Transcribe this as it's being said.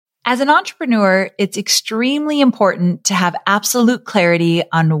As an entrepreneur, it's extremely important to have absolute clarity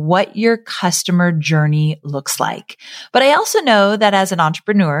on what your customer journey looks like. But I also know that as an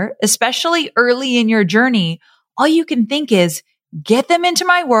entrepreneur, especially early in your journey, all you can think is get them into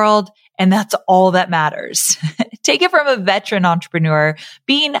my world, and that's all that matters. Take it from a veteran entrepreneur,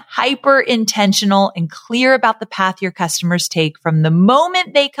 being hyper intentional and clear about the path your customers take from the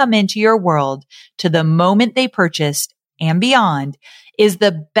moment they come into your world to the moment they purchased and beyond is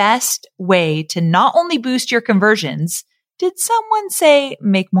the best way to not only boost your conversions, did someone say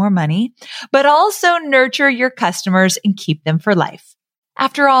make more money, but also nurture your customers and keep them for life.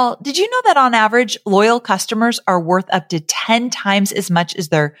 After all, did you know that on average, loyal customers are worth up to 10 times as much as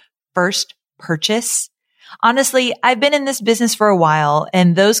their first purchase? Honestly, I've been in this business for a while,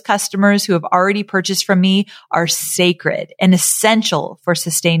 and those customers who have already purchased from me are sacred and essential for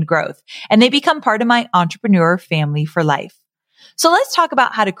sustained growth, and they become part of my entrepreneur family for life. So let's talk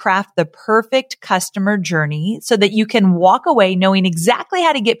about how to craft the perfect customer journey so that you can walk away knowing exactly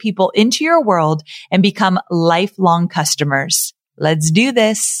how to get people into your world and become lifelong customers. Let's do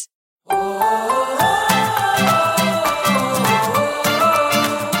this.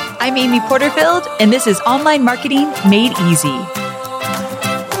 I'm Amy Porterfield, and this is Online Marketing Made Easy.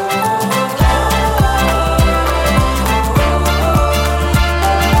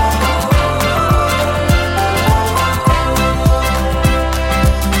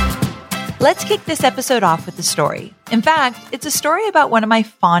 Let's kick this episode off with a story. In fact, it's a story about one of my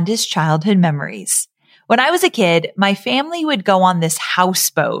fondest childhood memories. When I was a kid, my family would go on this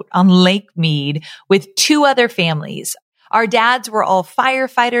houseboat on Lake Mead with two other families. Our dads were all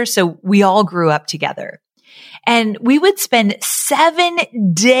firefighters, so we all grew up together. And we would spend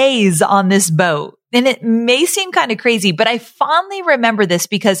 7 days on this boat. And it may seem kind of crazy, but I fondly remember this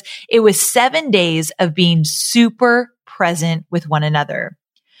because it was 7 days of being super present with one another.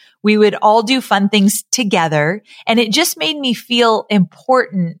 We would all do fun things together, and it just made me feel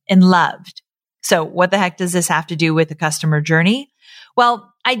important and loved. So what the heck does this have to do with the customer journey?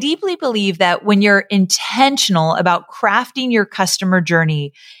 Well, I deeply believe that when you're intentional about crafting your customer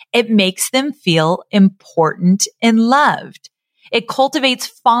journey, it makes them feel important and loved. It cultivates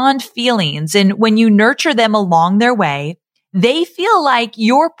fond feelings, and when you nurture them along their way, they feel like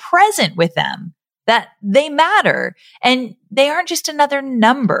you're present with them, that they matter, and they aren't just another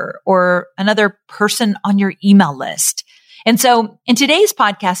number or another person on your email list. And so in today's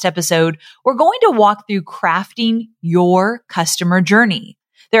podcast episode, we're going to walk through crafting your customer journey.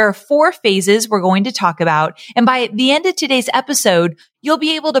 There are 4 phases we're going to talk about. And by the end of today's episode, you'll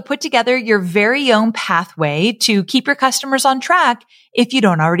be able to put together your very own pathway to keep your customers on track if you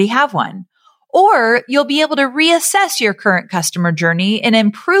don't already have one. Or you'll be able to reassess your current customer journey and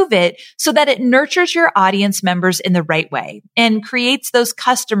improve it so that it nurtures your audience members in the right way and creates those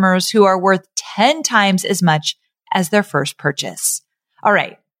customers who are worth 10 times as much as their first purchase. All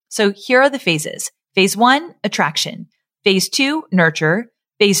right. So here are the phases. Phase 1, attraction. Phase 2, nurture.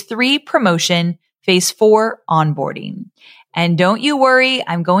 Phase 3, promotion. Phase 4, onboarding. And don't you worry,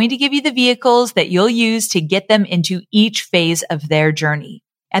 I'm going to give you the vehicles that you'll use to get them into each phase of their journey.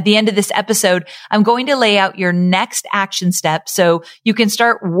 At the end of this episode, I'm going to lay out your next action step so you can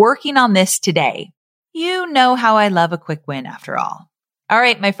start working on this today. You know how I love a quick win after all. All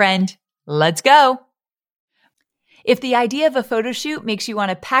right, my friend, let's go. If the idea of a photo shoot makes you want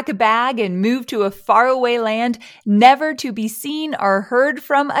to pack a bag and move to a faraway land, never to be seen or heard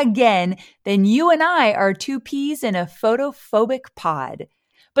from again, then you and I are 2 peas in a photophobic pod.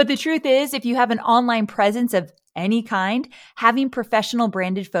 But the truth is, if you have an online presence of any kind, having professional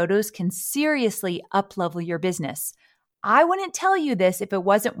branded photos can seriously up-level your business. I wouldn't tell you this if it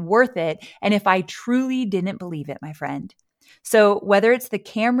wasn't worth it and if I truly didn't believe it, my friend. So whether it's the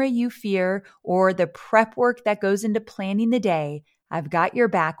camera you fear or the prep work that goes into planning the day, I've got your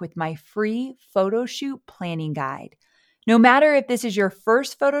back with my free photo shoot planning guide. No matter if this is your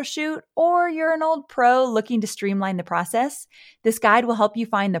first photo shoot or you're an old pro looking to streamline the process, this guide will help you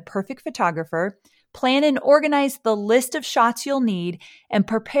find the perfect photographer, plan and organize the list of shots you'll need, and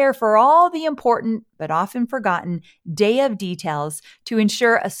prepare for all the important but often forgotten day of details to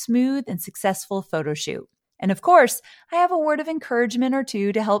ensure a smooth and successful photo shoot. And of course, I have a word of encouragement or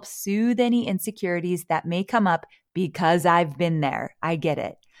two to help soothe any insecurities that may come up because I've been there. I get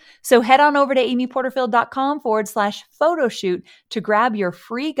it. So head on over to amyporterfield.com/photo shoot to grab your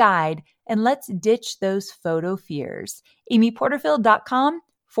free guide and let's ditch those photo fears.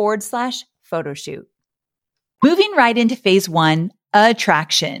 amyporterfield.com/photo shoot. Moving right into phase 1,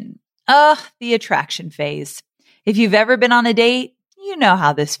 attraction. The attraction phase. If you've ever been on a date, you know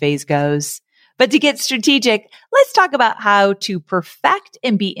how this phase goes. But to get strategic, let's talk about how to perfect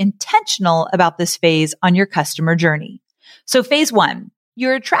and be intentional about this phase on your customer journey. So phase 1,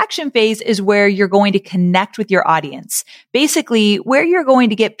 your attraction phase is where you're going to connect with your audience. Basically, where you're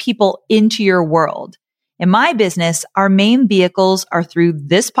going to get people into your world. In my business, our main vehicles are through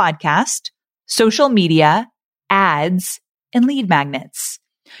this podcast, social media, ads, and lead magnets.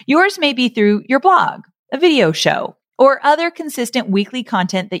 Yours may be through your blog, a video show, or other consistent weekly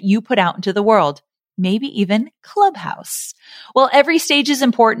content that you put out into the world, maybe even Clubhouse. Well, every stage is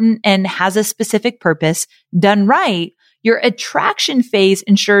important and has a specific purpose. Done right, your attraction phase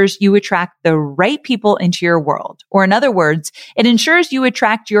ensures you attract the right people into your world. Or in other words, it ensures you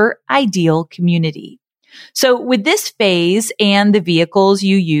attract your ideal community. So with this phase and the vehicles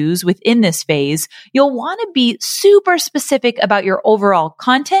you use within this phase, you'll want to be super specific about your overall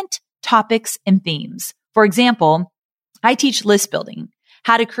content, topics, and themes. For example, I teach list building,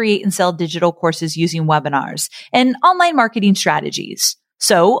 how to create and sell digital courses using webinars, and online marketing strategies.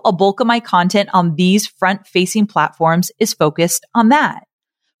 So a bulk of my content on these front-facing platforms is focused on that.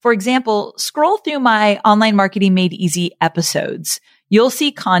 For example, scroll through my Online Marketing Made Easy episodes. You'll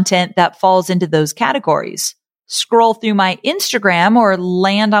see content that falls into those categories. Scroll through my Instagram or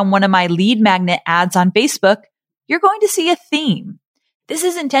land on one of my lead magnet ads on Facebook. You're going to see a theme. This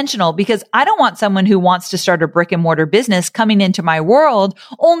is intentional because I don't want someone who wants to start a brick and mortar business coming into my world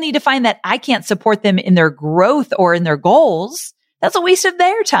only to find that I can't support them in their growth or in their goals. That's a waste of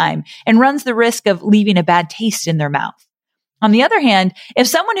their time and runs the risk of leaving a bad taste in their mouth. On the other hand, if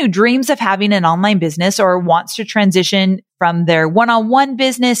someone who dreams of having an online business or wants to transition from their one-on-one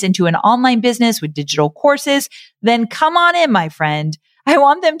business into an online business with digital courses, then come on in, my friend. I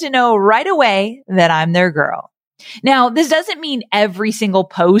want them to know right away that I'm their girl. Now, this doesn't mean every single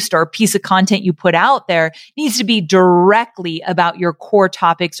post or piece of content you put out there needs to be directly about your core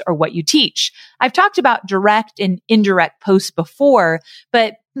topics or what you teach. I've talked about direct and indirect posts before,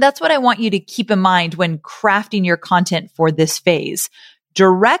 but that's what I want you to keep in mind when crafting your content for this phase.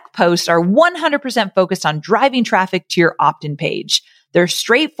 Direct posts are 100% focused on driving traffic to your opt-in page. They're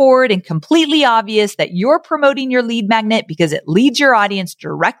straightforward and completely obvious that you're promoting your lead magnet because it leads your audience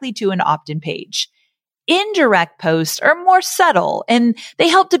directly to an opt-in page. Indirect posts are more subtle and they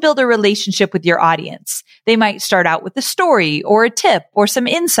help to build a relationship with your audience. They might start out with a story or a tip or some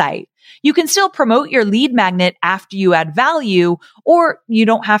insight. You can still promote your lead magnet after you add value, or you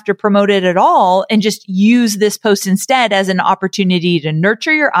don't have to promote it at all and just use this post instead as an opportunity to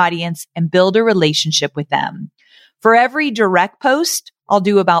nurture your audience and build a relationship with them. For every direct post, I'll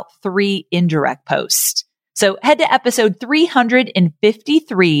do about 3 indirect posts. So head to episode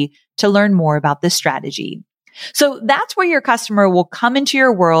 353 to learn more about this strategy. So that's where your customer will come into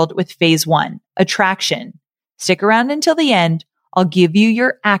your world with phase 1, attraction. Stick around until the end. I'll give you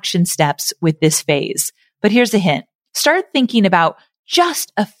your action steps with this phase. But here's a hint. Start thinking about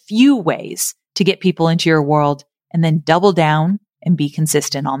just a few ways to get people into your world and then double down and be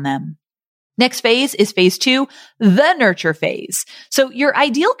consistent on them. Next phase is phase 2, the nurture phase. So your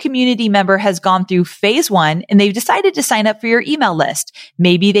ideal community member has gone through phase 1 and they've decided to sign up for your email list.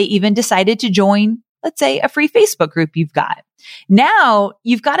 Maybe they even decided to join, let's say, a free Facebook group you've got. Now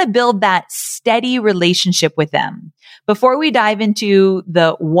you've got to build that steady relationship with them. Before we dive into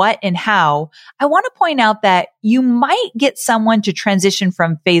the what and how, I want to point out that you might get someone to transition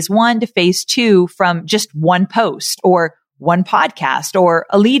from phase 1 to phase 2 from just one post or one podcast or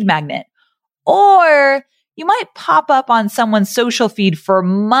a lead magnet. Or you might pop up on someone's social feed for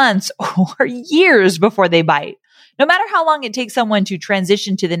months or years before they bite. No matter how long it takes someone to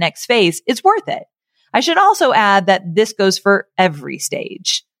transition to the next phase, it's worth it. I should also add that this goes for every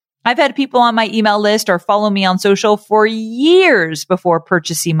stage. I've had people on my email list or follow me on social for years before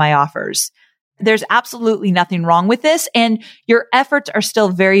purchasing my offers. There's absolutely nothing wrong with this, and your efforts are still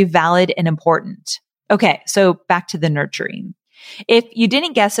very valid and important. Okay, so back to the nurturing. If you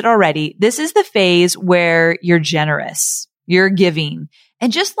didn't guess it already, this is the phase where you're generous, you're giving.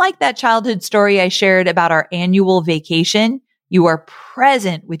 And just like that childhood story I shared about our annual vacation, you are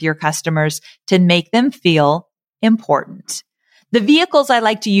present with your customers to make them feel important. The vehicles I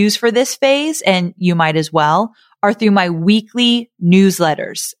like to use for this phase, and you might as well, are through my weekly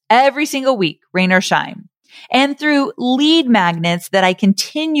newsletters every single week, rain or shine, and through lead magnets that I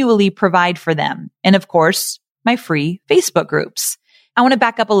continually provide for them. And of course, my free Facebook groups. I want to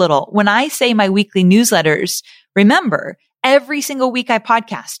back up a little. When I say my weekly newsletters, remember, every single week I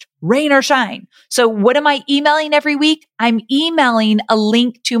podcast, rain or shine. So what am I emailing every week? I'm emailing a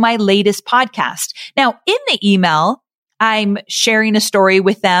link to my latest podcast. Now, in the email, I'm sharing a story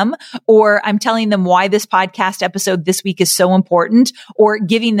with them, or I'm telling them why this podcast episode this week is so important, or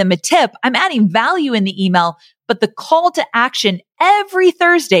giving them a tip, I'm adding value in the email. But the call to action every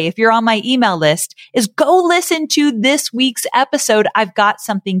Thursday, if you're on my email list, is go listen to this week's episode. I've got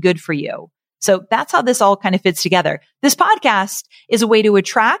something good for you. So that's how this all kind of fits together. This podcast is a way to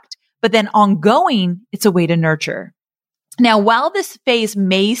attract, but then ongoing, it's a way to nurture. Now, while this phase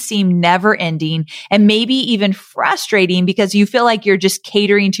may seem never ending and maybe even frustrating because you feel like you're just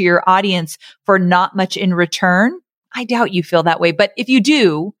catering to your audience for not much in return, I doubt you feel that way. But if you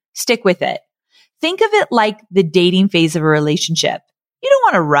do, stick with it. Think of it like the dating phase of a relationship. You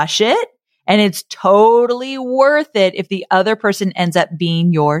don't want to rush it, and it's totally worth it if the other person ends up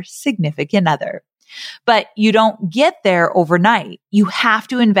being your significant other. But you don't get there overnight. You have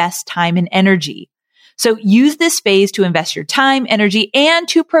to invest time and energy. So use this phase to invest your time, energy, and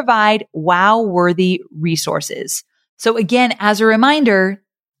to provide wow-worthy resources. So again, as a reminder,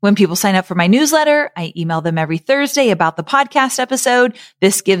 when people sign up for my newsletter, I email them every Thursday about the podcast episode.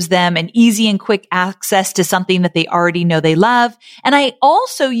 This gives them an easy and quick access to something that they already know they love. And I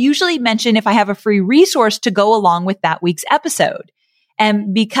also usually mention if I have a free resource to go along with that week's episode.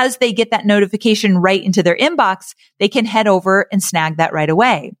 And because they get that notification right into their inbox, they can head over and snag that right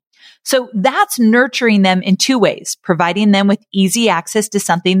away. So that's nurturing them in two ways, providing them with easy access to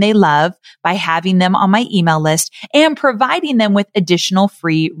something they love by having them on my email list and providing them with additional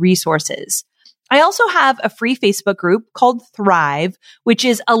free resources. I also have a free Facebook group called Thrive, which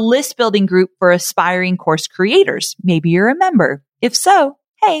is a list building group for aspiring course creators. Maybe you're a member. If so,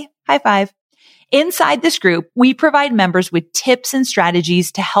 hey, high five. Inside this group, we provide members with tips and strategies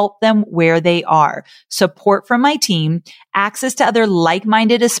to help them where they are, support from my team, access to other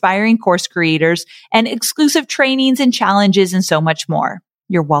like-minded aspiring course creators, and exclusive trainings and challenges and so much more.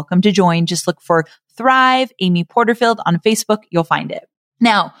 You're welcome to join. Just look for Thrive, Amy Porterfield on Facebook. You'll find it.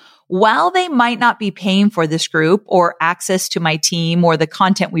 Now, while they might not be paying for this group or access to my team or the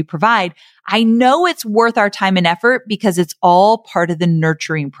content we provide, I know it's worth our time and effort because it's all part of the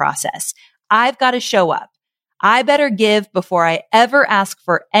nurturing process. I've got to show up. I better give before I ever ask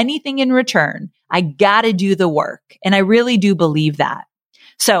for anything in return. I got to do the work. And I really do believe that.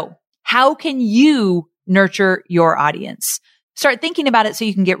 So how can you nurture your audience? Start thinking about it so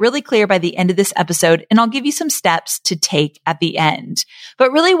you can get really clear by the end of this episode, and I'll give you some steps to take at the end.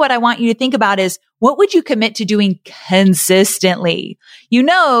 But really what I want you to think about is, what would you commit to doing consistently? You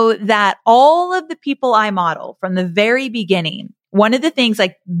know that all of the people I model from the very beginning, one of the things,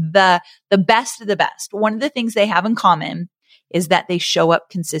 like the best of the best, one of the things they have in common is that they show up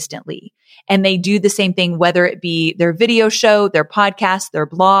consistently, and they do the same thing, whether it be their video show, their podcast, their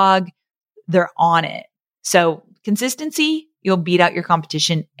blog, they're on it. So consistency, you'll beat out your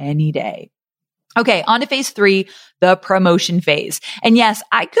competition any day. Okay, on to phase 3, the promotion phase. And yes,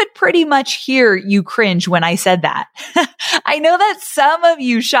 I could pretty much hear you cringe when I said that. I know that some of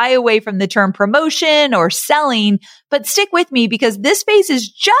you shy away from the term promotion or selling, but stick with me because this phase is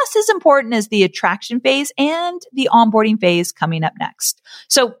just as important as the attraction phase and the onboarding phase coming up next.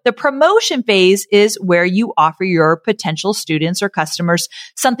 So the promotion phase is where you offer your potential students or customers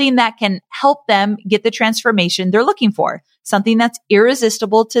something that can help them get the transformation they're looking for, something that's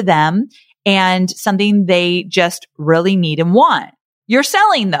irresistible to them, and something they just really need and want. You're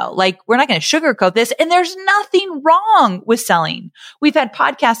selling though. Like, we're not going to sugarcoat this. And there's nothing wrong with selling. We've had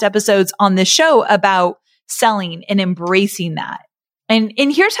podcast episodes on this show about selling and embracing that. And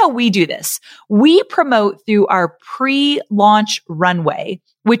here's how we do this. We promote through our pre-launch runway,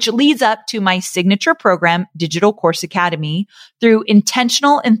 which leads up to my signature program, Digital Course Academy, through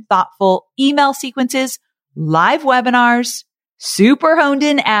intentional and thoughtful email sequences, live webinars, super honed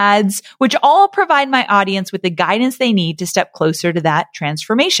in ads, which all provide my audience with the guidance they need to step closer to that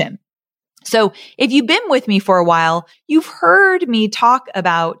transformation. So if you've been with me for a while, you've heard me talk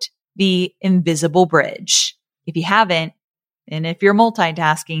about the invisible bridge. If you haven't, and if you're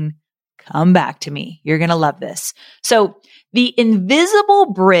multitasking, come back to me. You're going to love this. So the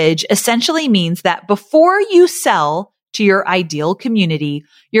invisible bridge essentially means that before you sell to your ideal community,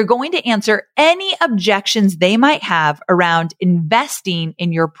 you're going to answer any objections they might have around investing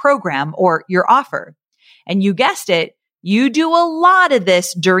in your program or your offer. And you guessed it, you do a lot of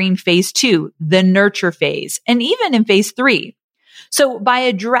this during phase 2, the nurture phase, and even in phase 3. So by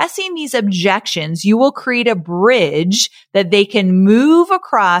addressing these objections, you will create a bridge that they can move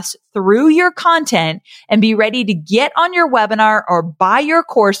across through your content and be ready to get on your webinar or buy your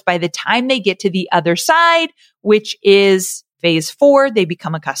course by the time they get to the other side, which is phase 4, they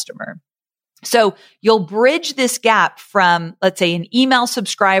become a customer. So you'll bridge this gap from, let's say, an email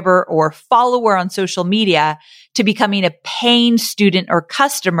subscriber or follower on social media to becoming a paying student or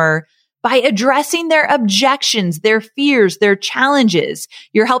customer by addressing their objections, their fears, their challenges.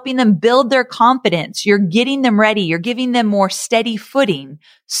 You're helping them build their confidence. You're getting them ready. You're giving them more steady footing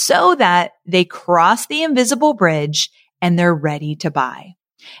so that they cross the invisible bridge and they're ready to buy.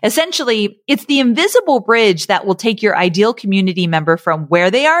 Essentially, it's the invisible bridge that will take your ideal community member from where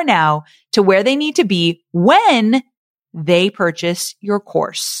they are now to where they need to be when they purchase your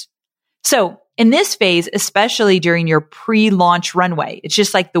course. So in this phase, especially during your pre-launch runway, it's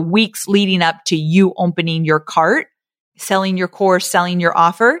just like the weeks leading up to you opening your cart, selling your course, selling your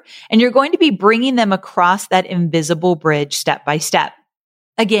offer, and you're going to be bringing them across that invisible bridge step by step.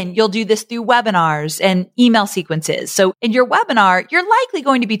 Again, you'll do this through webinars and email sequences. So in your webinar, you're likely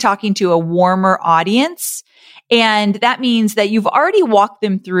going to be talking to a warmer audience. And that means that you've already walked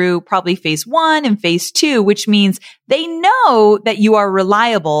them through probably phase 1 and phase 2, which means they know that you are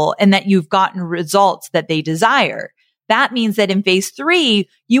reliable and that you've gotten results that they desire. That means that in phase 3,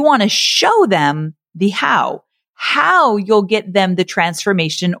 you want to show them the how you'll get them the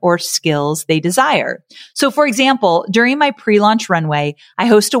transformation or skills they desire. So for example, during my pre-launch runway, I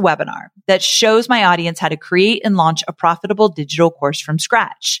host a webinar that shows my audience how to create and launch a profitable digital course from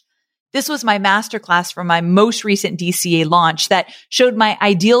scratch. This was my masterclass from my most recent DCA launch that showed my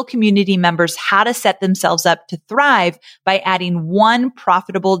ideal community members how to set themselves up to thrive by adding one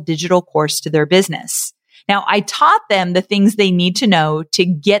profitable digital course to their business. Now, I taught them the things they need to know to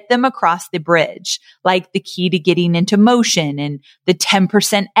get them across the bridge, like the key to getting into motion and the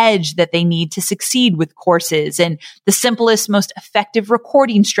 10% edge that they need to succeed with courses and the simplest, most effective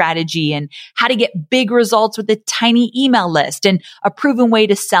recording strategy and how to get big results with a tiny email list and a proven way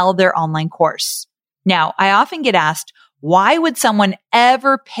to sell their online course. Now, I often get asked, why would someone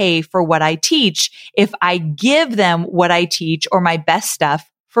ever pay for what I teach if I give them what I teach or my best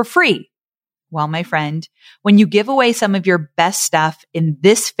stuff for free? Well, my friend, when you give away some of your best stuff in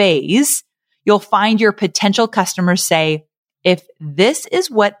this phase, you'll find your potential customers say, if this is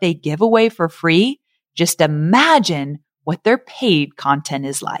what they give away for free, just imagine what their paid content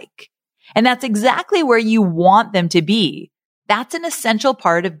is like. And that's exactly where you want them to be. That's an essential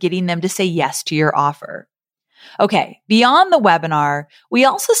part of getting them to say yes to your offer. Okay, beyond the webinar, we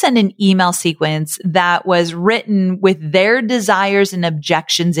also send an email sequence that was written with their desires and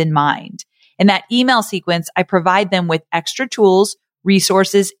objections in mind. In that email sequence, I provide them with extra tools,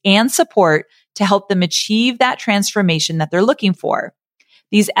 resources, and support to help them achieve that transformation that they're looking for.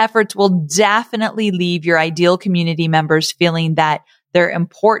 These efforts will definitely leave your ideal community members feeling that they're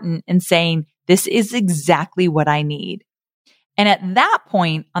important and saying, this is exactly what I need. And at that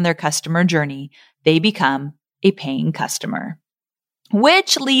point on their customer journey, they become a paying customer.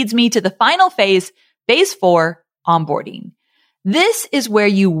 Which leads me to the final phase, phase 4, onboarding. This is where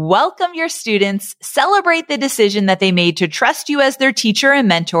you welcome your students, celebrate the decision that they made to trust you as their teacher and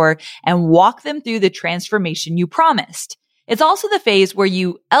mentor, and walk them through the transformation you promised. It's also the phase where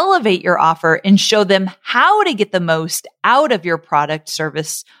you elevate your offer and show them how to get the most out of your product,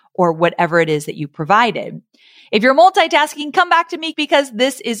 service, or whatever it is that you provided. If you're multitasking, come back to me because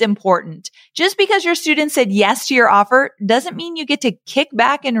this is important. Just because your students said yes to your offer doesn't mean you get to kick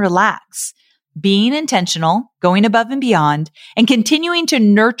back and relax. Being intentional, going above and beyond, and continuing to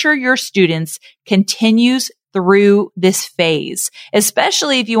nurture your students continues through this phase,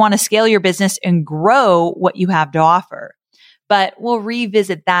 especially if you want to scale your business and grow what you have to offer. But we'll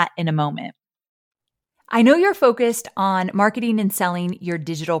revisit that in a moment. I know you're focused on marketing and selling your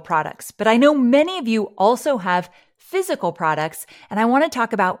digital products, but I know many of you also have physical products, and I want to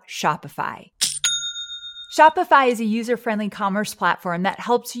talk about Shopify. Shopify is a user-friendly commerce platform that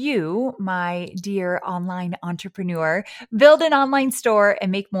helps you, my dear online entrepreneur, build an online store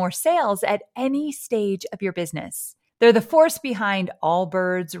and make more sales at any stage of your business. They're the force behind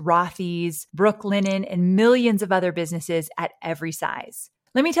Allbirds, Rothy's, Brooklinen, and millions of other businesses at every size.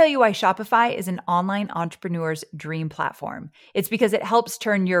 Let me tell you why Shopify is an online entrepreneur's dream platform. It's because it helps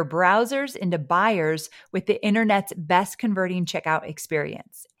turn your browsers into buyers with the internet's best converting checkout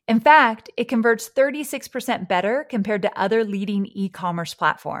experience. In fact, it converts 36% better compared to other leading e-commerce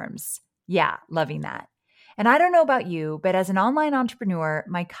platforms. Yeah, loving that. And I don't know about you, but as an online entrepreneur,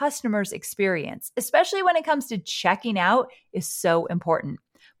 my customers' experience, especially when it comes to checking out, is so important.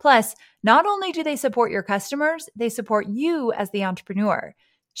 Plus, not only do they support your customers, they support you as the entrepreneur.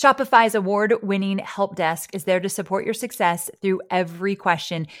 Shopify's award-winning help desk is there to support your success through every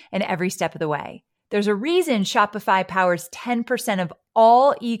question and every step of the way. There's a reason Shopify powers 10% of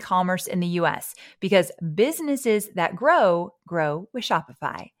all e-commerce in the US, because businesses that grow with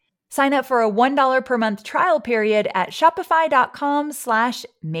Shopify. Sign up for a $1 per month trial period at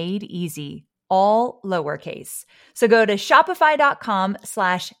shopify.com/madeeasy, all lowercase. So go to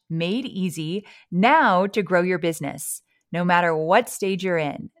shopify.com/madeeasy now to grow your business, no matter what stage you're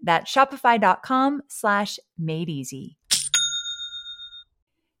in. That's shopify.com/madeeasy.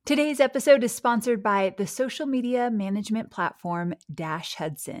 Today's episode is sponsored by the social media management platform Dash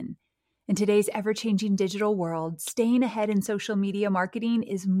Hudson. In today's ever-changing digital world, staying ahead in social media marketing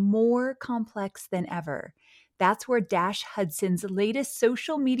is more complex than ever. That's where Dash Hudson's latest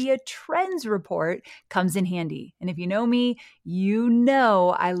social media trends report comes in handy. And if you know me, you know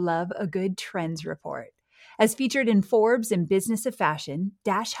I love a good trends report. As featured in Forbes and Business of Fashion,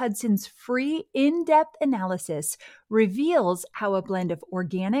 Dash Hudson's free in-depth analysis reveals how a blend of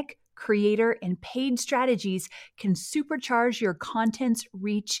organic, creator, and paid strategies can supercharge your content's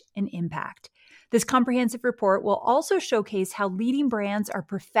reach and impact. This comprehensive report will also showcase how leading brands are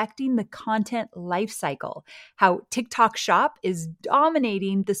perfecting the content lifecycle, how TikTok Shop is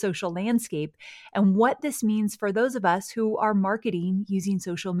dominating the social landscape, and what this means for those of us who are marketing using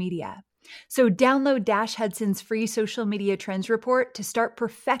social media. So download Dash Hudson's free social media trends report to start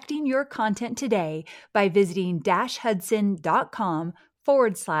perfecting your content today by visiting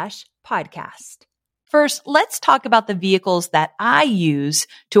dashhudson.com/podcast. First, let's talk about the vehicles that I use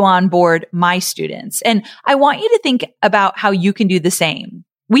to onboard my students. And I want you to think about how you can do the same.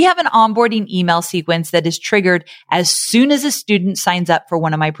 We have an onboarding email sequence that is triggered as soon as a student signs up for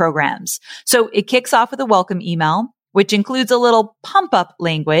one of my programs. So it kicks off with a welcome email, which includes a little pump up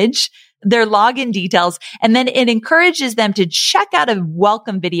language, their login details, and then it encourages them to check out a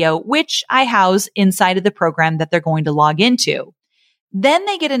welcome video, which I house inside of the program that they're going to log into. Then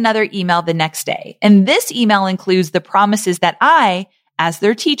they get another email the next day. And this email includes the promises that I, as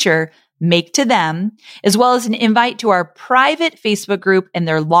their teacher, make to them, as well as an invite to our private Facebook group and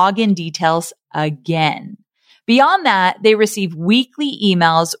their login details again. Beyond that, they receive weekly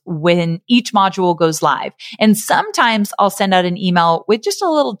emails when each module goes live. And sometimes I'll send out an email with just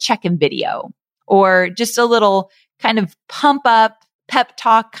a little check-in video or just a little kind of pump up, pep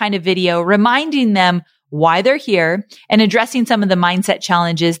talk kind of video, reminding them why they're here and addressing some of the mindset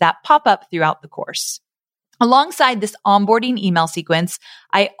challenges that pop up throughout the course. Alongside this onboarding email sequence,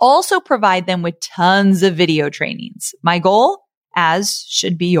 I also provide them with tons of video trainings. My goal, as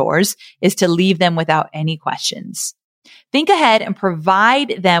should be yours, is to leave them without any questions. Think ahead and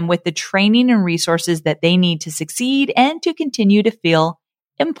provide them with the training and resources that they need to succeed and to continue to feel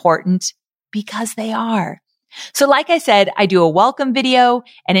important, because they are. So like I said, I do a welcome video,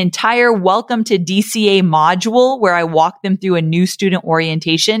 an entire welcome to DCA module where I walk them through a new student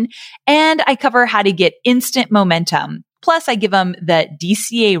orientation, and I cover how to get instant momentum. Plus, I give them the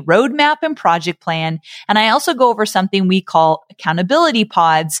DCA roadmap and project plan, and I also go over something we call accountability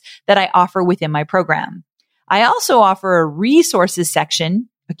pods that I offer within my program. I also offer a resources section,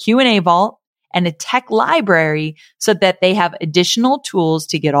 a Q&A vault, and a tech library so that they have additional tools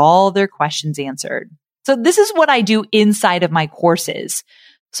to get all their questions answered. So this is what I do inside of my courses.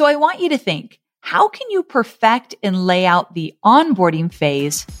 So I want you to think, how can you perfect and lay out the onboarding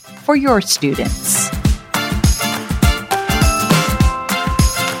phase for your students?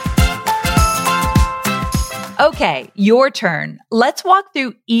 Okay, your turn. Let's walk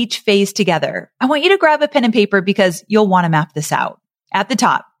through each phase together. I want you to grab a pen and paper because you'll want to map this out. At the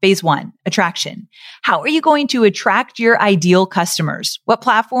top, phase 1, attraction. How are you going to attract your ideal customers? What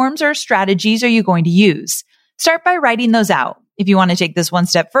platforms or strategies are you going to use? Start by writing those out. If you want to take this one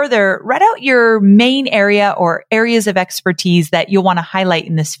step further, write out your main area or areas of expertise that you'll want to highlight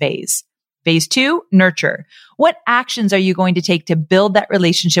in this phase. Phase 2, nurture. What actions are you going to take to build that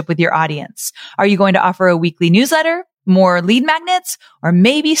relationship with your audience? Are you going to offer a weekly newsletter, more lead magnets, or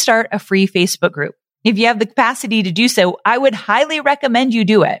maybe start a free Facebook group? If you have the capacity to do so, I would highly recommend you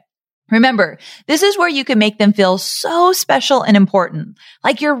do it. Remember, this is where you can make them feel so special and important,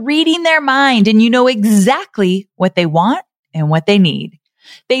 like you're reading their mind and you know exactly what they want and what they need.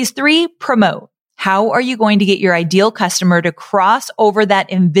 Phase 3, promote. How are you going to get your ideal customer to cross over that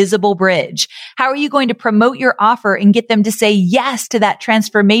invisible bridge? How are you going to promote your offer and get them to say yes to that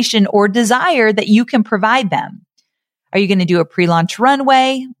transformation or desire that you can provide them? Are you going to do a pre-launch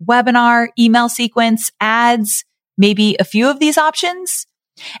runway, webinar, email sequence, ads, maybe a few of these options?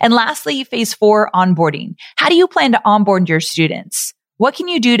 And lastly, phase 4, onboarding. How do you plan to onboard your students? What can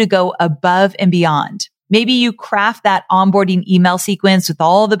you do to go above and beyond? Maybe you craft that onboarding email sequence with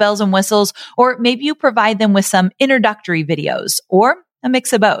all the bells and whistles, or maybe you provide them with some introductory videos, or a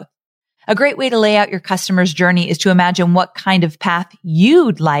mix of both. A great way to lay out your customer's journey is to imagine what kind of path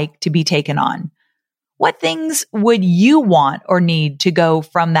you'd like to be taken on. What things would you want or need to go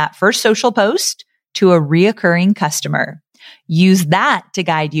from that first social post to a reoccurring customer? Use that to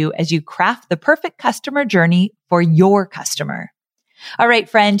guide you as you craft the perfect customer journey for your customer. All right,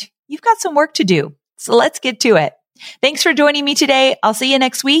 friend, you've got some work to do, so let's get to it. Thanks for joining me today. I'll see you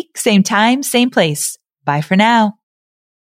next week. Same time, same place. Bye for now.